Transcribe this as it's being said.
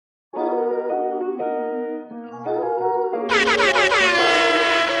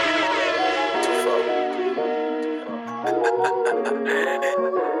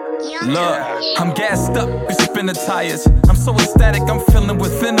Look, I'm gassed up, we spin the tires. I'm so ecstatic, I'm feeling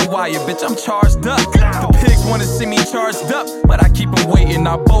within the wire. Bitch, I'm charged up. The pigs wanna see me charged up, but I keep them waiting.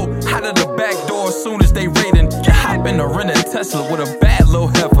 I bolt out of the back door as soon as they raiding. Hop in a rented Tesla with a bad little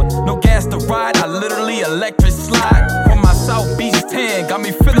heifer. No gas to ride, I literally electric slide. From my South Beach tan, got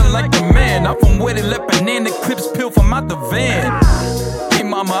me feeling like a man. I'm from where they let banana clips peel from out the van. Hey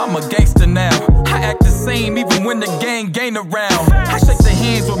mama, I'm a gangster now. I act the same even when the gang ain't around. I shake the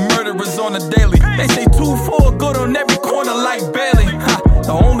hands with murderers on the daily. They say 2-4 good on every corner like Bailey.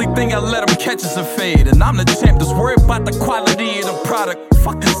 The only thing I let them catch is a fade. And I'm the champ, just worry about the quality of the product.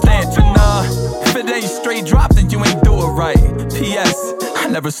 Fuck the stamp, and if it ain't straight drop, then you ain't do it right. P.S. I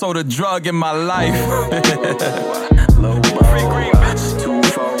never sold a drug in my life. Lil Bro, free green, bitch.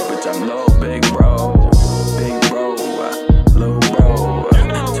 2-4, bitch, I'm Lil Big Bro. Big Bro, Lil Bro.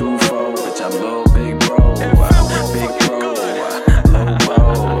 2-4, bitch, I'm Lil Big Bro. Big Bro, Lil Bro.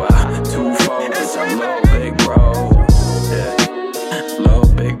 2-4, bitch, I'm Lil Big Bro. Yeah, Lil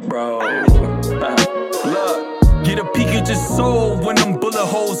Big Bro. Look, get a peek at your soul when them bullet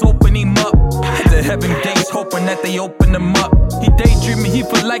holes open him up. Hit the heaven gates hoping that they open them up. He daydreaming, he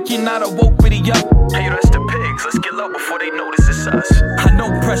feel like he not awoke, but he up. Hey, that's the pigs, let's get low before they notice it's us. I know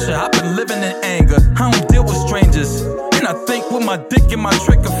pressure, I've been living in anger. I don't deal with strangers, and I think with my dick and my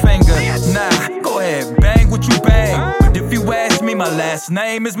trigger finger. Nah, go ahead, bang what you bang. But if you ask me, my last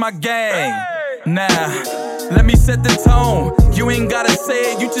name is my gang. Nah, let me set the tone. You ain't gotta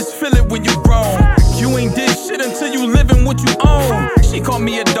say it, you just feel it when you grown. You ain't did shit until you living what you own. She called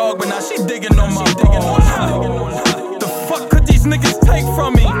me a dog, but now she digging on my bones. The fuck could these niggas take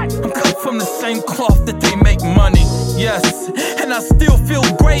from me? I'm cut from the same cloth that they make money. Yes, and I still feel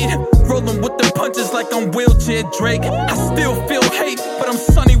great. Rolling with the punches like I'm wheelchair Drake. I still feel hate, but I'm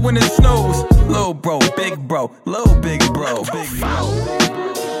sunny when it snows. Lil Bro, Big Bro, Lil Big Bro, Big Bro.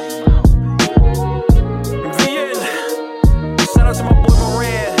 Shout out to my boy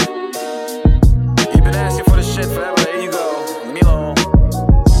Moran. He been asking for this shit forever. There you go, Milo.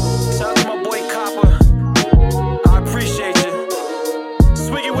 Shout out to my boy Copper. I appreciate you.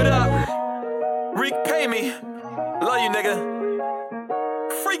 Swiggy, what up? Reek, pay me. Love you, nigga.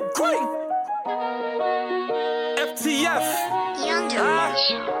 Freak great. FTF. Yondo.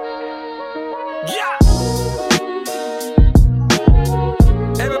 Yeah.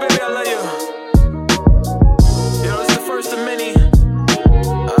 Hey, baby, I love you. Yo, this is the first of many.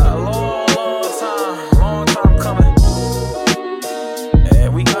 Long time coming. And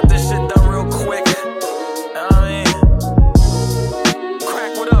we got this shit done real quick. I mean,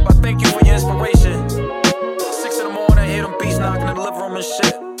 crack, what up? I thank you for your inspiration. 6 in the morning, I hear them beats knocking in the living room and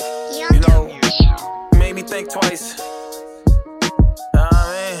shit. You know, made me think twice.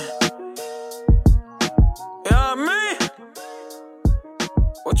 I mean,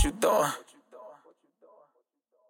 what you doing?